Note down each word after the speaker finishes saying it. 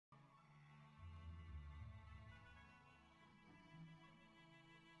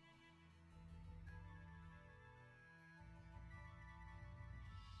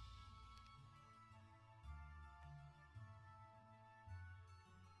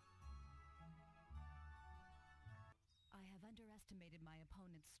underestimated my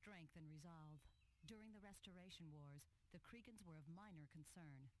opponent's strength and resolve. During the Restoration Wars, the Kriegans were of minor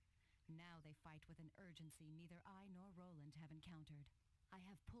concern. Now they fight with an urgency neither I nor Roland have encountered. I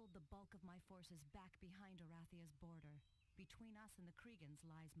have pulled the bulk of my forces back behind Arathia's border. Between us and the Kriegans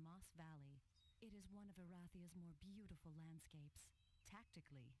lies Moss Valley. It is one of Arathia's more beautiful landscapes.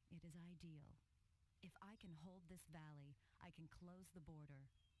 Tactically, it is ideal. If I can hold this valley, I can close the border.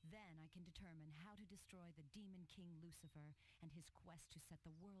 Then I can determine how to destroy the Demon King Lucifer and his quest to set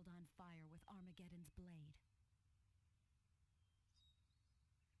the world on fire with Armageddon's blade.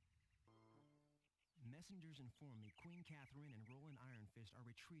 Messengers inform me Queen Catherine and Roland Ironfist are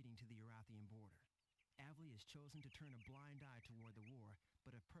retreating to the Arathian border. Avley has chosen to turn a blind eye toward the war,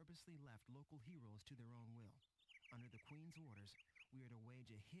 but have purposely left local heroes to their own will. Under the Queen's orders, we are to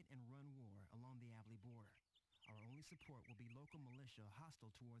wage a hit-and-run war along the Avley border. Our only support will be local militia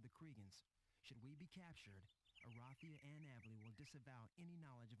hostile toward the Kriegans. Should we be captured, Arathia and Avley will disavow any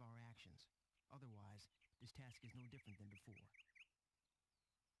knowledge of our actions. Otherwise, this task is no different than before.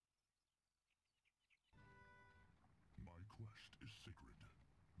 My quest is sacred,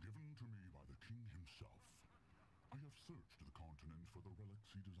 given to me by the king himself. I have searched the continent for the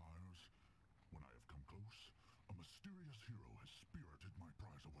relics he desires. When I have come close, a mysterious hero has spirited my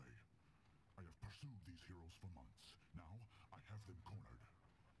prize away. I have pursued these heroes for months. Now, I have them cornered.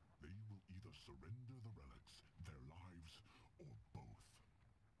 They will either surrender the relics, their lives, or both.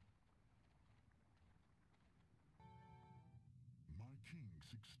 My king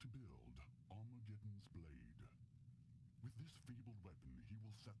seeks to build Armageddon's blade. With this fabled weapon, he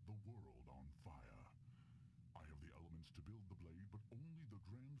will set the world on fire. I have the elements to build the blade, but only the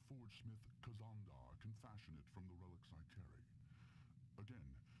Grand Forgesmith Kazandar can fashion it from the relics I carry.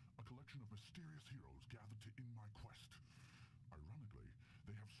 Again, a collection of mysterious heroes gathered to end my quest. Ironically,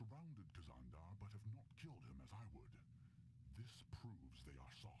 they have surrounded Kazandar, but have not killed him as I would. This proves they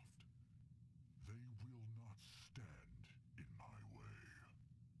are soft. They will not stand in my way.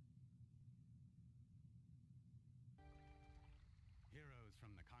 Heroes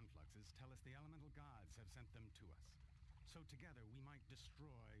from the confluxes tell us the elemental gods have sent them to us. So together we might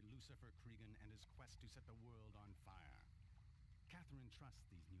destroy Lucifer Kriegan and his quest to set the world on fire. Catherine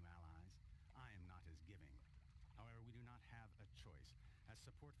trusts these new allies. I am not as giving. However, we do not have a choice, as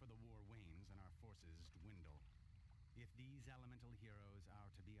support for the war wanes and our forces dwindle. If these elemental heroes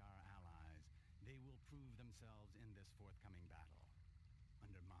are to be our allies, they will prove themselves in this forthcoming battle,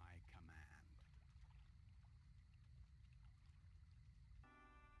 under my command.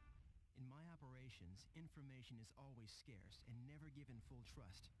 In my operations, information is always scarce and never given full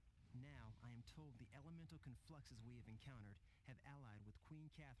trust. Now, I am told the elemental confluxes we have encountered have allied with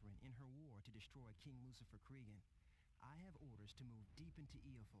Queen Catherine in her war to destroy King Lucifer Kriegan. I have orders to move deep into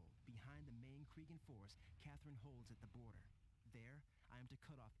Eofold, behind the main Kriegan force Catherine holds at the border. There, I am to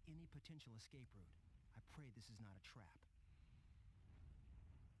cut off any potential escape route. I pray this is not a trap.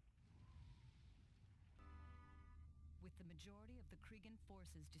 With the majority of the Kriegan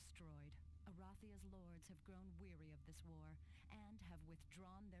forces destroyed, Arathia's lords have grown weary of this war and have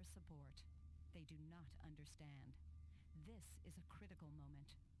withdrawn their support. They do not understand. This is a critical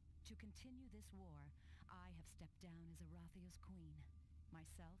moment. To continue this war, I have stepped down as Arathia's queen.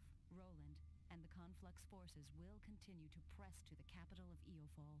 Myself, Roland, and the Conflux forces will continue to press to the capital of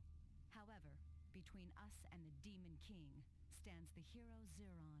Eofol. However, between us and the Demon King stands the hero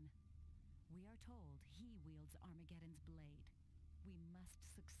Ziron. We are told he wields Armageddon's blade. We must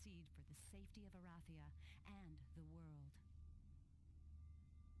succeed for the safety of Arathia and the world.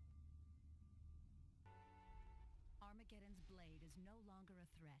 Armageddon's blade is no longer a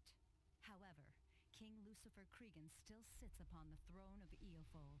threat. However, King Lucifer Kriegan still sits upon the throne of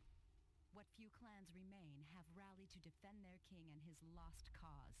Eofol. What few clans remain have rallied to defend their king and his lost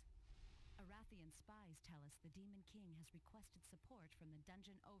cause. Arathian spies tell us the Demon King has requested support from the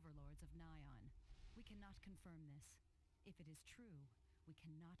dungeon overlords of Nyon. We cannot confirm this. If it is true, we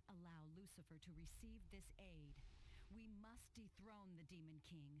cannot allow Lucifer to receive this aid. We must dethrone the Demon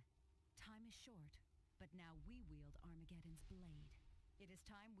King. Time is short, but now we wield Armageddon's blade. It is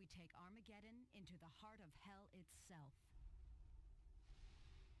time we take Armageddon into the heart of hell itself.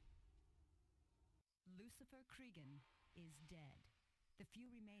 Lucifer Kriegan is dead. The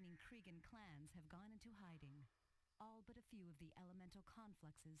few remaining Kriegan clans have gone into hiding. All but a few of the elemental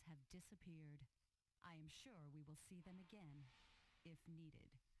confluxes have disappeared. I am sure we will see them again, if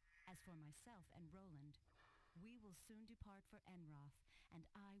needed. As for myself and Roland, we will soon depart for Enroth, and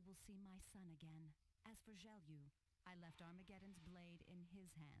I will see my son again. As for Zhelyu, I left Armageddon's blade in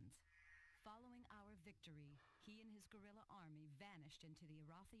his hands. Following our victory, he and his guerrilla army vanished into the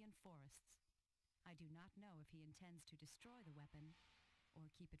Arathian forests. I do not know if he intends to destroy the weapon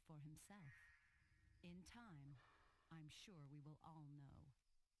or keep it for himself. In time, I'm sure we will all know.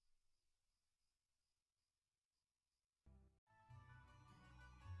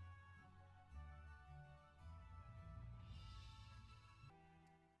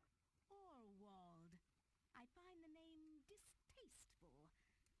 Orwald. I find the name distasteful.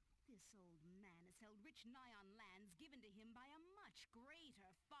 This old man has held rich Nyan lands given to him by a much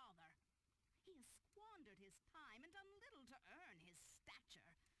greater father. He has squandered his time and done little to earn his stature.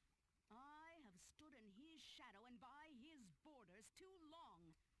 I have stood in his shadow and by his borders too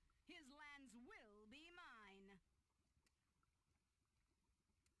long. His lands will be mine.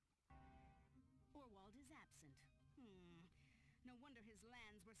 Orwald is absent. No wonder his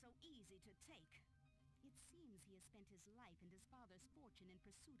lands were so easy to take. It seems he has spent his life and his father's fortune in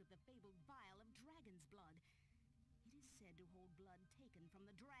pursuit of the fabled vial of dragon's blood. It is said to hold blood taken from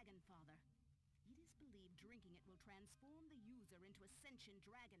the Dragon Father. It is believed drinking it will transform the user into a sentient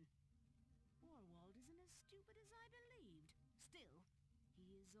dragon. Orwald isn't as stupid as I believed. Still,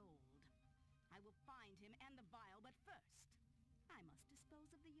 he is old. I will find him and the vial, but first, I must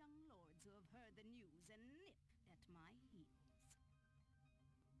dispose of the young lords who have heard the news and nip at my heels.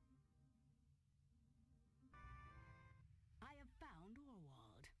 I have found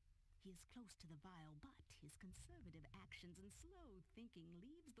Orwald. He is close to the vial, but his conservative actions and slow thinking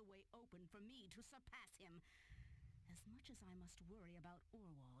leaves the way open for me to surpass him. As much as I must worry about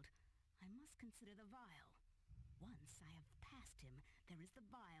Orwald, I must consider the vial. Once I have passed him, there is the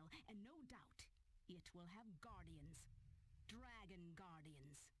vial, and no doubt it will have guardians. Dragon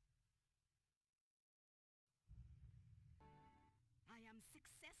guardians. I am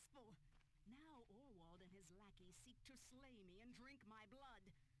successful. Now Orwald and his lackeys seek to slay me and drink my blood.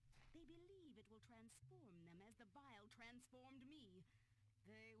 They believe it will transform them as the vial transformed me.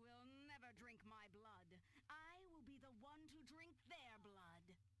 They will never drink my blood. I will be the one to drink their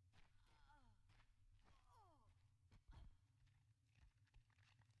blood.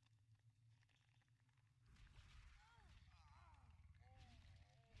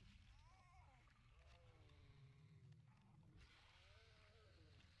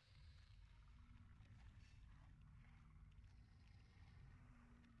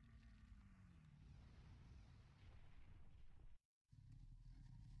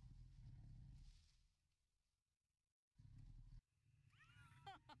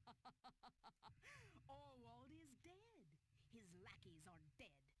 Orwald is dead. His lackeys are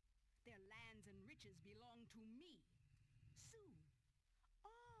dead. Their lands and riches belong to me. Soon,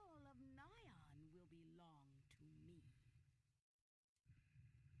 all of Nyan will belong to me.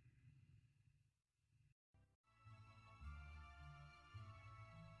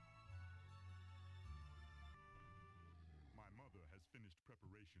 My mother has finished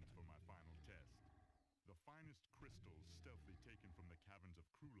preparations for my final test. The finest crystals stealthily taken from the caverns of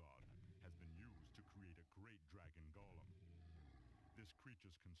Krulod has been used to create a great dragon golem. This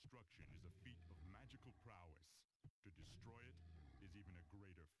creature's construction is a feat of magical prowess. To destroy it is even a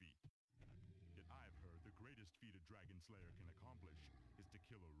greater feat. Yet I've heard the greatest feat a dragon slayer can accomplish is to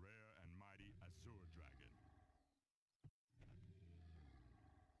kill a rare and mighty Azure dragon.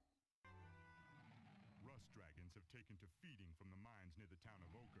 Rust dragons have taken to feeding from the mines near the town of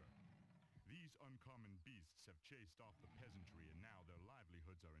Ochre. These uncommon beasts have chased off the peasantry and now their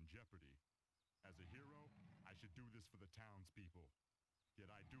livelihoods are in jeopardy. As a hero, I should do this for the townspeople.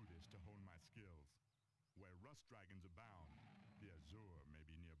 Yet I do this to hone my skills. Where rust dragons abound, the Azure may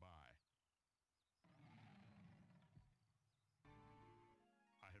be nearby.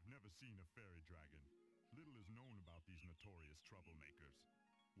 I have never seen a fairy dragon. Little is known about these notorious troublemakers.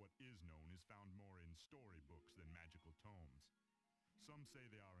 What is known is found more in storybooks than magical tomes. Some say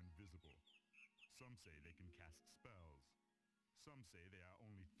they are invisible. Some say they can cast spells. Some say they are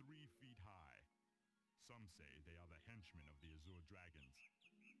only 3 feet high. Some say they are the henchmen of the Azure dragons.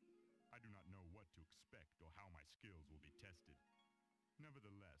 I do not know what to expect or how my skills will be tested.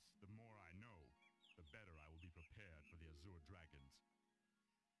 Nevertheless, the more I know, the better I will be prepared for the Azure dragons.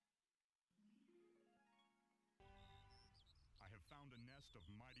 I have found a nest of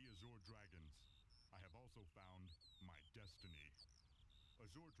mighty Azure dragons. I have also found my destiny.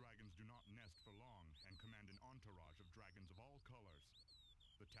 Azure dragons do not nest for long and command an entourage of dragons of all colors.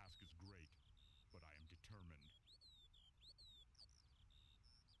 The task is great, but I am determined.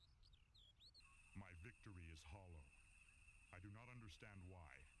 My victory is hollow. I do not understand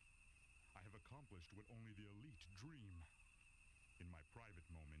why. I have accomplished what only the elite dream. In my private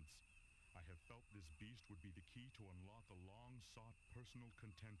moments, I have felt this beast would be the key to unlock a long-sought personal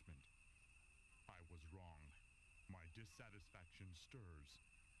contentment. I was wrong. My dissatisfaction stirs,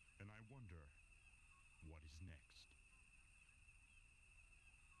 and I wonder, What is next?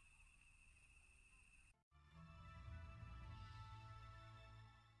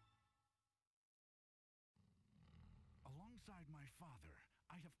 Alongside my father,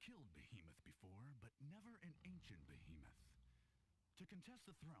 I have killed Behemoth before, but never an ancient behemoth. To contest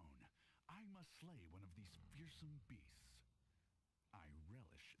the throne, I must slay one of these fearsome beasts. I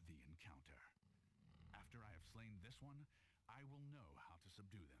relish the encounter. After I have slain this one, I will know how to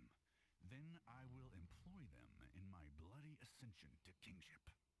subdue them. Then I will employ them in my bloody ascension to kingship.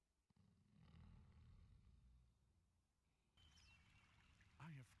 I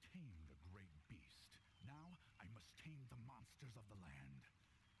have tamed the great beast. Now I must tame the monsters of the land.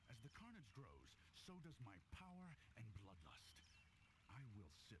 As the carnage grows, so does my power and bloodlust. I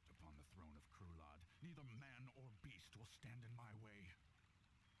will sit upon the throne of Krulad. Neither man or beast will stand in my way.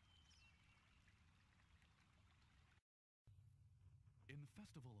 In the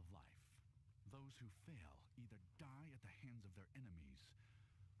festival of life, those who fail either die at the hands of their enemies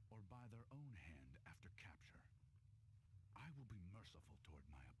or by their own hand after capture. I will be merciful toward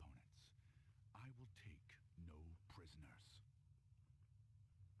my opponents. I will take no prisoners.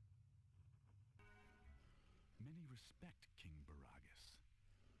 Many respect King Baragas.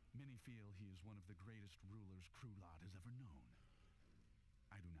 Many feel he is one of the greatest rulers Krulad has ever known.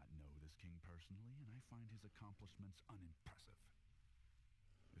 I do not know this king personally, and I find his accomplishments unimpressive.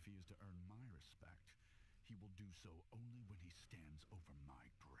 If he is to earn my respect, he will do so only when he stands over my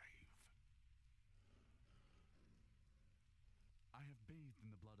grave. I have bathed in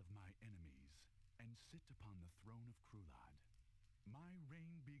the blood of my enemies and sit upon the throne of Krulad. My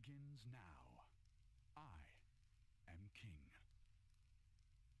reign begins now. I am king.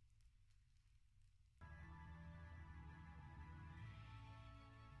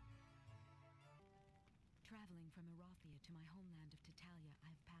 Traveling from Arathia to my homeland of Titalia, I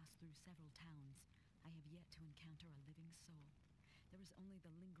have passed through several towns. I have yet to encounter a living soul. There is only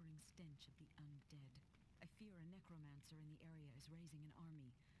the lingering stench of the undead. I fear a necromancer in the area is raising an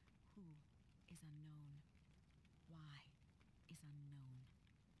army. Who is unknown? Why is unknown?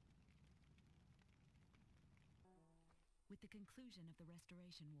 With the conclusion of the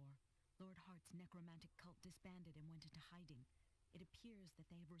Restoration War, Lord Hart's necromantic cult disbanded and went into hiding. It appears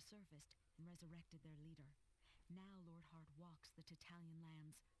that they have resurfaced and resurrected their leader. Now Lord Hart walks the Titalian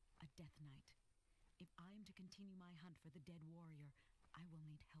lands, a death knight. If I am to continue my hunt for the dead warrior, I will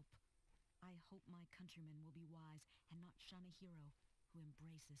need help. I hope my countrymen will be wise and not shun a hero who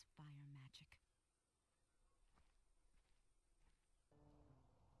embraces fire magic.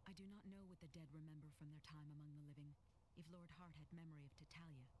 I do not know what the dead remember from their time among the living. If Lord Hart had memory of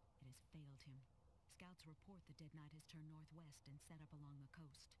Titalia, it has failed him. Scouts report the dead knight has turned northwest and set up along the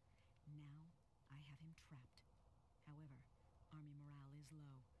coast. Now, I have him trapped. However, army morale is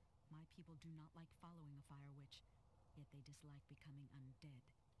low. My people do not like following a fire witch, yet they dislike becoming undead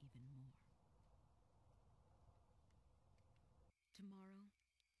even more. Tomorrow,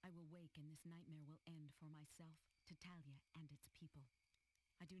 I will wake and this nightmare will end for myself, Titalia, and its people.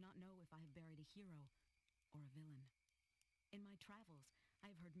 I do not know if I have buried a hero or a villain. In my travels,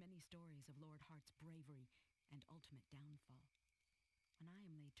 I have heard many stories of Lord Hart's bravery and ultimate downfall. When I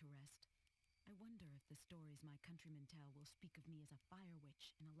am laid to rest, I wonder if the stories my countrymen tell will speak of me as a fire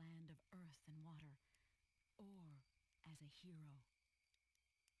witch in a land of earth and water, or as a hero.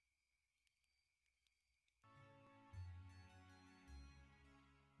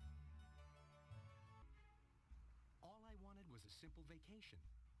 All I wanted was a simple vacation.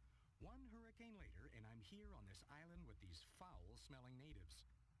 One hurricane later, and I'm here on this island with these foul-smelling natives.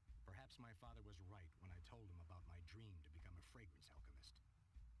 Perhaps my father was right when I told him about my dream to become a fragrance alchemist.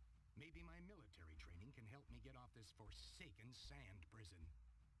 Maybe my military training can help me get off this forsaken sand prison.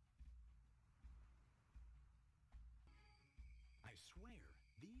 I swear,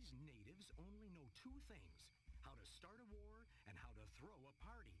 these natives only know two things: how to start a war and how to throw a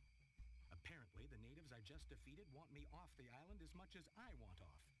party. Apparently, the natives I just defeated want me off the island as much as I want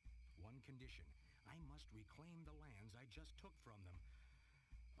off. One condition: I must reclaim the lands I just took from them.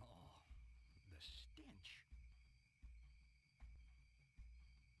 Oh, the stench.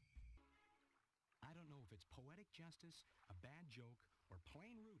 I don't know if it's poetic justice, a bad joke, or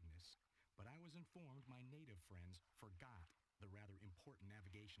plain rudeness, but I was informed my native friends forgot the rather important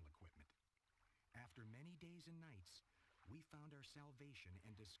navigational equipment. After many days and nights, we found our salvation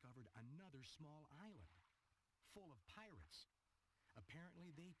and discovered another small island, full of pirates.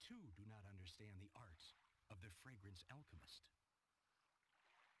 Apparently, they too do not understand the art of the fragrance alchemist.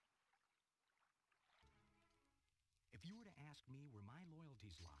 If you were to ask me where my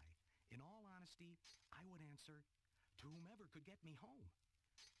loyalties lie, in all honesty, I would answer, to whomever could get me home.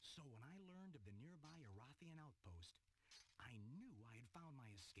 So when I learned learned of the nearby Arathian outpost, I knew I had found my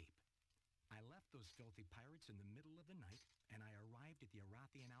escape. I left those filthy pirates in the middle of the night, and I arrived at the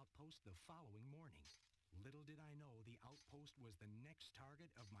Arathian outpost the following morning. Little did I know the outpost was the next target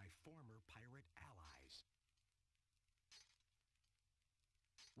of my former pirate allies.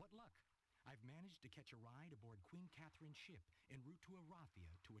 What luck! I've managed to catch a ride aboard Queen Catherine's ship en route to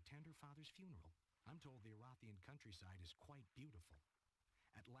Arathia to attend her father's funeral. I'm told the Arathian countryside is quite beautiful.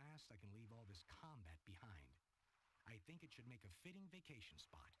 At last, I can leave all this combat behind. I think it should make a fitting vacation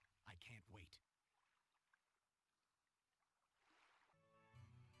spot. I can't wait.